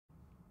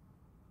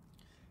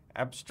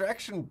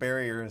Abstraction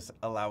barriers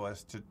allow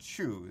us to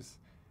choose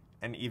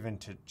and even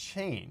to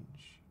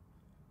change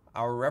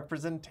our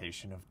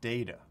representation of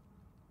data.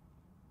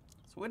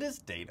 So what is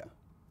data?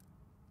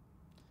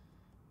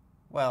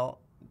 Well,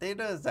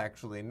 data is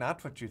actually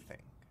not what you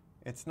think.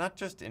 It's not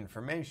just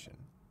information,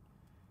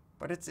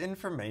 but it's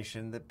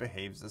information that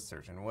behaves a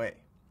certain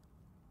way.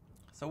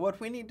 So what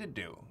we need to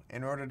do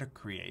in order to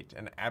create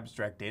an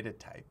abstract data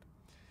type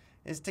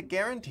is to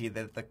guarantee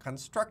that the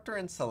constructor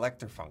and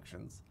selector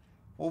functions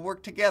will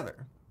work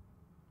together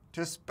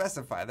to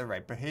specify the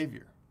right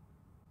behavior.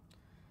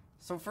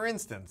 So for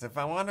instance, if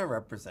I want to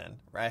represent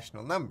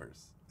rational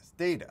numbers as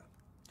data,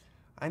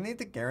 I need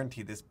to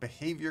guarantee this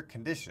behavior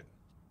condition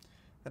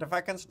that if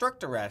I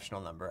construct a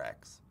rational number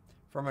x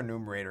from a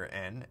numerator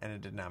n and a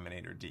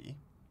denominator d,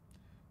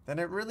 then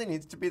it really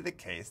needs to be the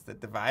case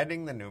that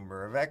dividing the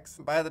number of x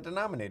by the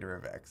denominator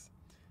of x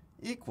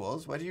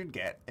equals what you'd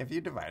get if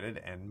you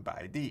divided n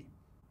by d.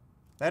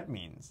 That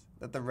means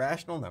that the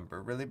rational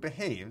number really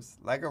behaves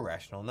like a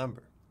rational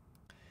number.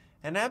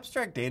 An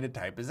abstract data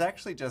type is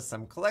actually just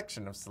some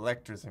collection of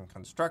selectors and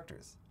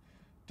constructors,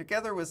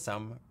 together with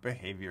some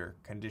behavior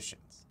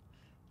conditions.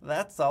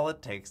 That's all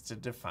it takes to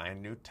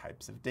define new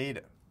types of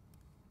data.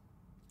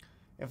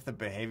 If the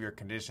behavior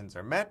conditions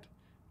are met,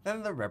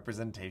 then the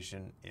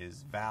representation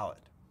is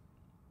valid.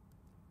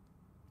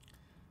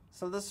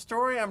 So the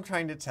story I'm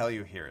trying to tell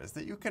you here is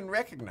that you can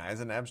recognize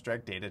an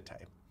abstract data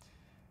type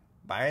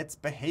by its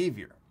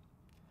behavior,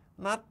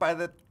 not by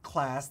the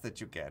class that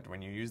you get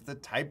when you use the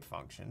type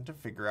function to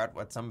figure out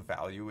what some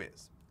value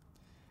is.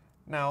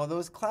 Now,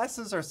 those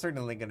classes are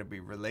certainly going to be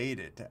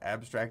related to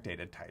abstract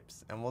data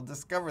types, and we'll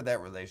discover that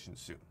relation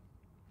soon.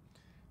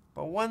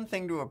 But one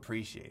thing to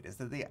appreciate is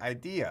that the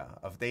idea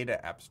of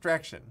data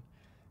abstraction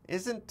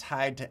isn't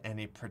tied to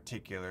any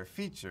particular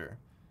feature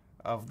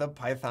of the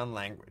Python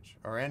language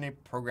or any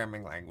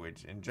programming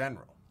language in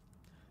general.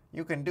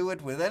 You can do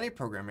it with any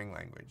programming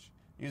language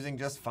using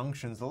just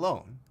functions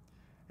alone,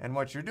 and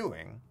what you're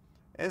doing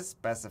is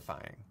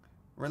specifying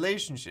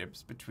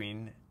relationships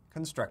between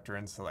constructor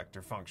and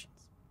selector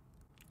functions.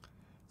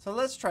 So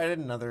let's try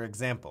another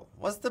example.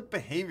 What's the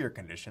behavior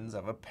conditions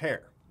of a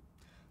pair?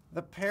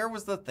 The pair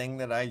was the thing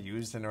that I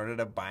used in order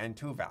to bind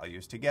two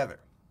values together.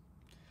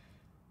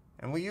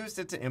 And we used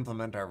it to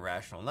implement our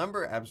rational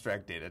number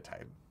abstract data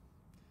type.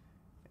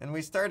 And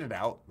we started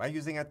out by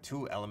using a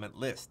two-element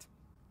list.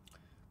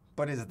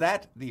 But is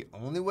that the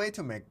only way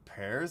to make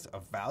pairs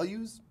of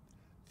values?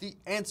 The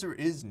answer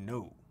is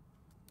no.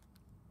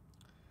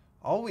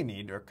 All we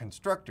need are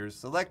constructors,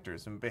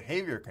 selectors, and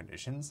behavior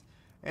conditions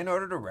in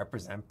order to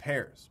represent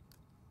pairs.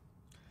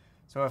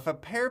 So if a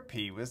pair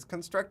P was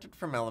constructed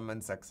from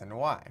elements x and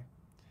y,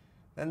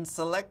 then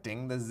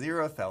selecting the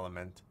 0th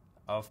element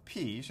of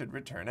P should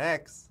return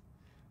x,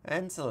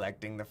 and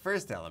selecting the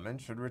first element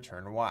should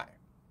return y.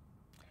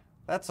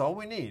 That's all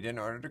we need in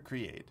order to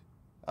create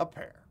a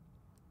pair.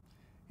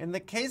 In the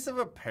case of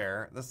a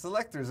pair, the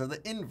selectors are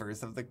the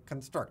inverse of the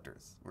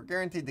constructors. We're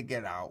guaranteed to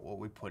get out what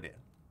we put in.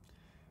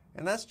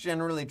 And that's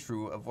generally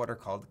true of what are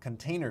called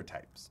container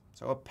types.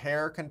 So a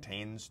pair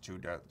contains two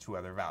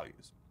other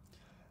values.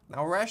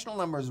 Now, rational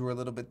numbers were a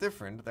little bit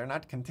different. They're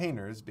not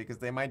containers because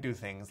they might do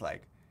things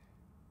like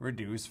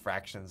reduce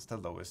fractions to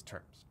lowest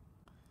terms.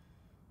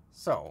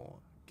 So,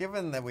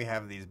 given that we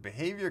have these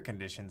behavior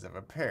conditions of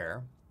a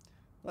pair,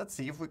 let's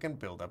see if we can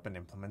build up an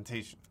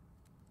implementation.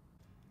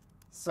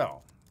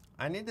 So,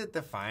 I need to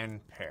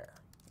define pair,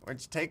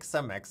 which takes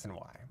some x and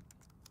y,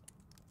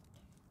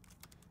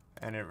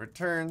 and it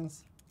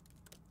returns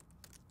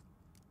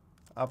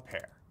a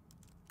pair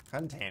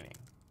containing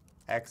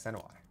x and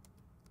y.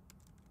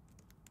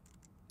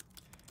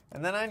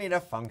 And then I need a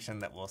function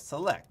that will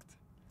select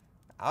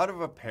out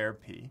of a pair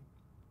P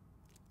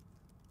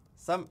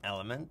some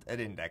element at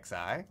index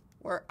I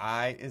where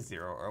I is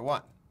 0 or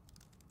 1.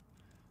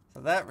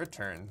 So that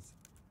returns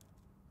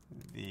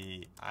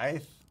the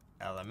ith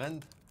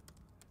element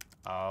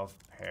of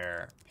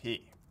pair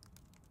P.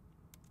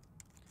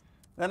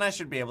 Then I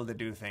should be able to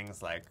do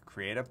things like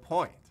create a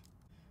point,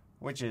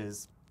 which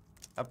is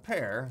a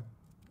pair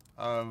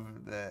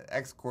of the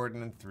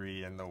x-coordinate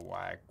 3 and the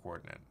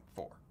y-coordinate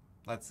 4,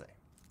 let's say.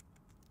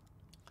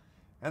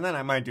 And then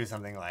I might do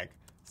something like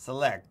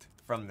select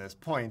from this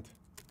point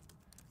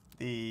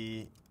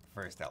the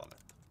first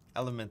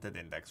element at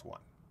index 1.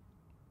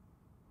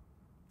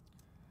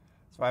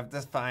 So I've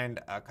defined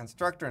a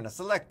constructor and a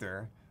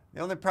selector.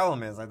 The only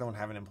problem is I don't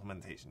have an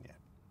implementation yet.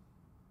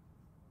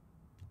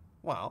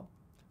 Well,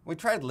 we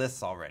tried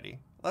lists already.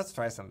 Let's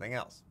try something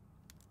else.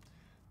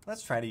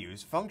 Let's try to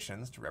use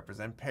functions to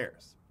represent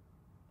pairs.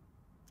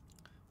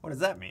 What does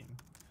that mean?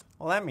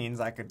 Well, that means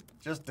I could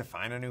just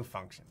define a new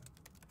function.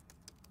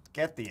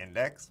 Get the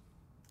index,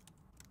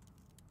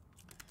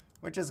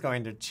 which is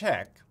going to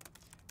check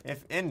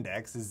if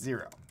index is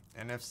 0,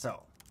 and if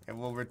so, it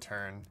will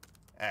return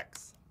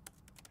x.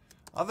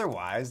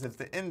 Otherwise, if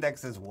the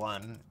index is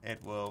 1,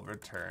 it will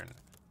return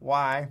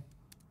y.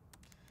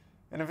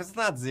 And if it's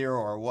not 0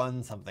 or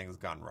 1, something's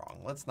gone wrong.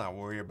 Let's not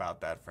worry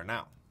about that for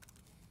now.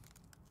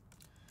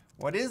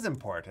 What is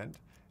important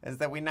is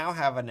that we now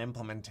have an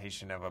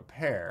implementation of a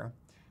pair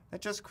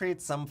that just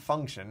creates some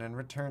function and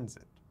returns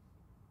it.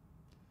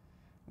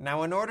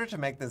 Now, in order to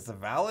make this a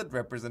valid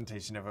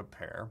representation of a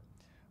pair,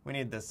 we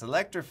need the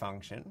selector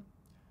function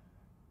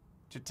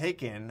to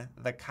take in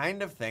the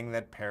kind of thing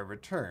that pair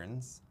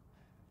returns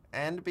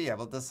and be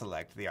able to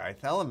select the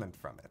ith element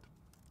from it.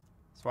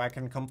 So I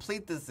can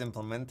complete this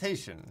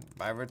implementation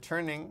by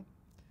returning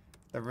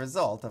the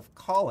result of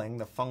calling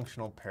the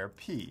functional pair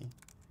p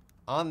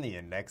on the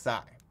index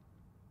I,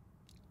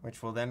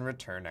 which will then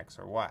return x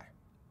or y.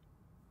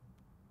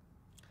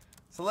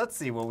 So let's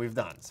see what we've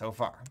done so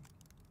far.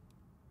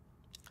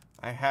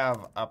 I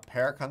have a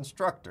pair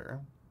constructor.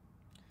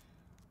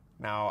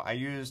 Now I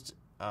used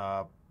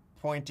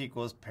point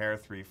equals pair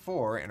 3,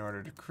 4 in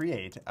order to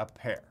create a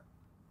pair.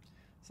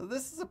 So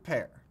this is a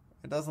pair.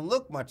 It doesn't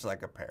look much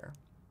like a pair,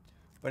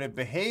 but it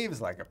behaves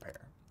like a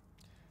pair.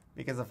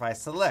 Because if I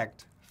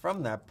select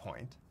from that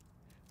point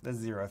the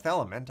 0th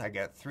element, I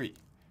get 3.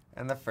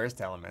 And the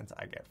first element,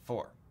 I get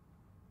 4.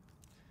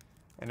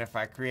 And if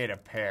I create a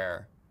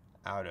pair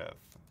out of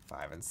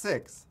 5 and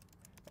 6,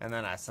 and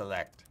then I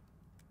select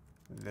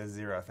the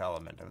 0th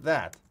element of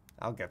that,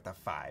 I'll get the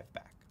 5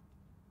 back.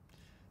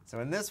 So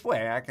in this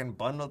way, I can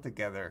bundle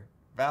together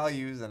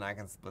values and I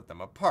can split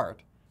them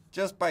apart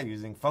just by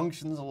using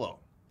functions alone.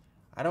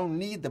 I don't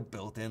need the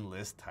built-in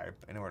list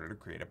type in order to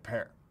create a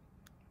pair.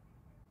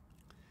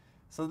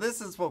 So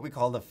this is what we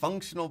call the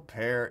functional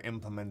pair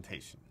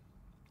implementation.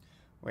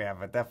 We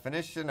have a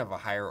definition of a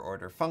higher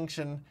order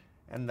function,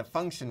 and the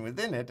function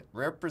within it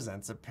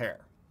represents a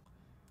pair.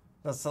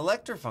 The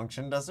selector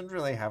function doesn't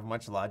really have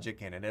much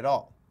logic in it at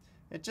all.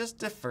 It just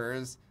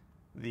defers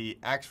the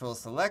actual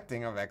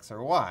selecting of x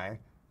or y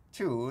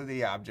to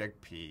the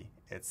object p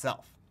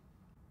itself.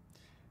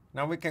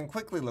 Now we can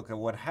quickly look at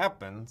what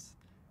happens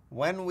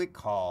when we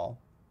call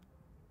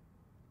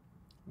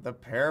the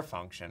pair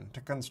function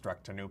to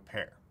construct a new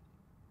pair.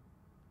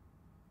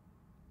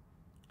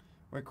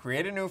 We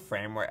create a new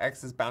frame where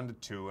x is bound to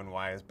 2 and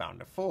y is bound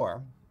to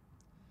 4,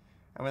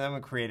 and then we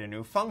create a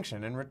new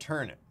function and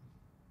return it.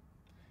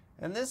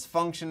 And this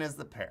function is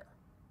the pair.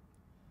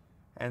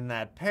 And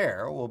that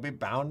pair will be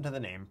bound to the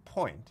name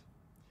point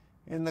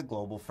in the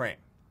global frame.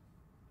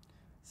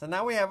 So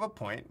now we have a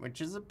point,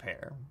 which is a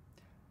pair.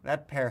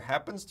 That pair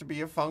happens to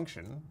be a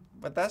function,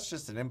 but that's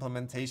just an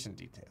implementation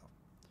detail.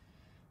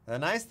 The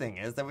nice thing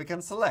is that we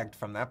can select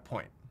from that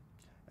point.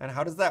 And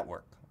how does that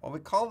work? Well, we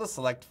call the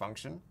select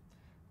function,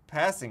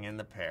 passing in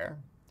the pair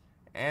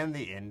and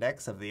the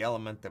index of the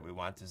element that we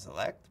want to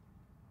select.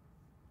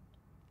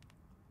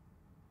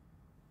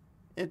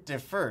 It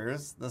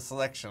defers the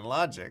selection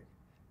logic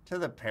to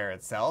the pair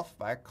itself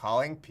by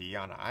calling p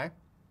on I,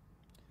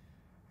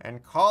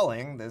 and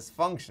calling this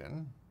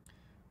function,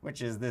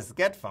 which is this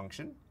get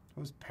function,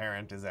 whose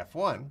parent is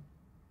f1,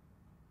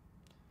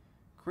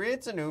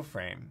 creates a new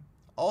frame,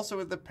 also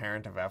with the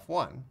parent of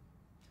f1,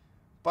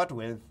 but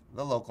with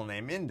the local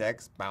name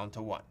index bound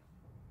to 1.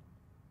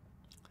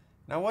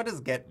 Now what does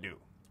get do?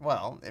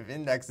 Well, if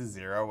index is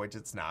 0, which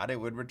it's not, it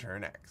would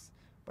return x.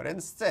 But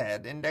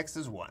instead, index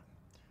is 1,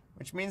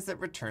 which means it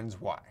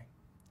returns y.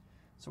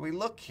 So we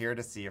look here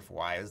to see if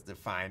y is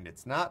defined.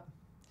 It's not,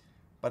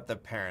 but the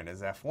parent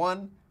is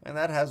f1, and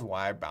that has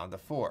y bound to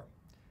 4,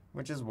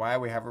 which is why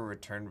we have a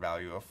return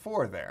value of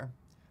 4 there.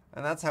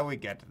 And that's how we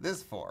get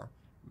this 4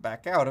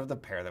 back out of the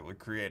pair that we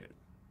created.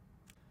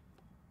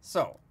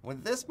 So,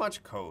 with this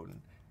much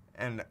code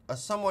and a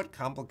somewhat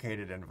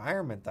complicated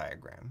environment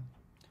diagram,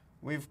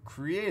 we've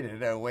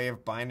created a way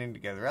of binding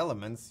together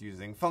elements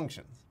using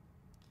functions.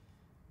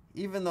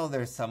 Even though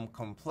there's some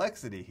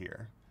complexity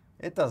here,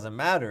 it doesn't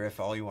matter if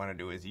all you want to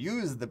do is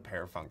use the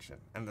pair function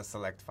and the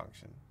select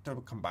function to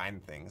combine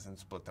things and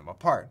split them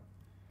apart.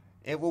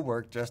 It will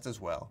work just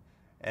as well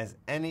as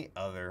any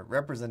other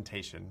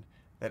representation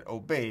that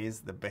obeys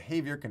the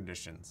behavior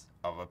conditions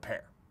of a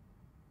pair.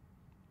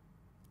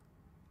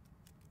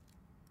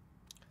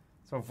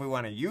 So if we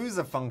want to use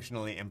a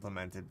functionally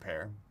implemented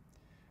pair,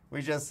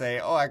 we just say,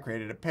 oh, I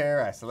created a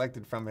pair, I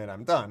selected from it,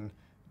 I'm done.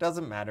 It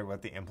doesn't matter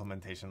what the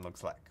implementation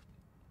looks like.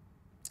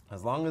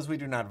 As long as we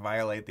do not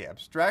violate the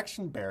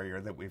abstraction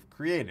barrier that we've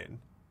created,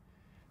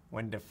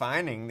 when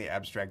defining the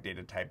abstract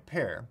data type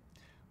pair,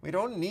 we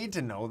don't need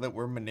to know that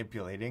we're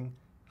manipulating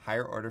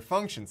higher order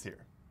functions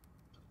here.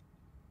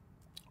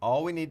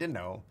 All we need to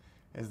know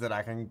is that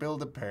I can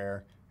build a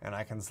pair and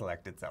I can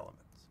select its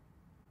elements.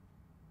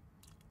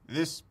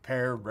 This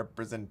pair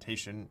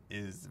representation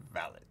is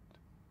valid.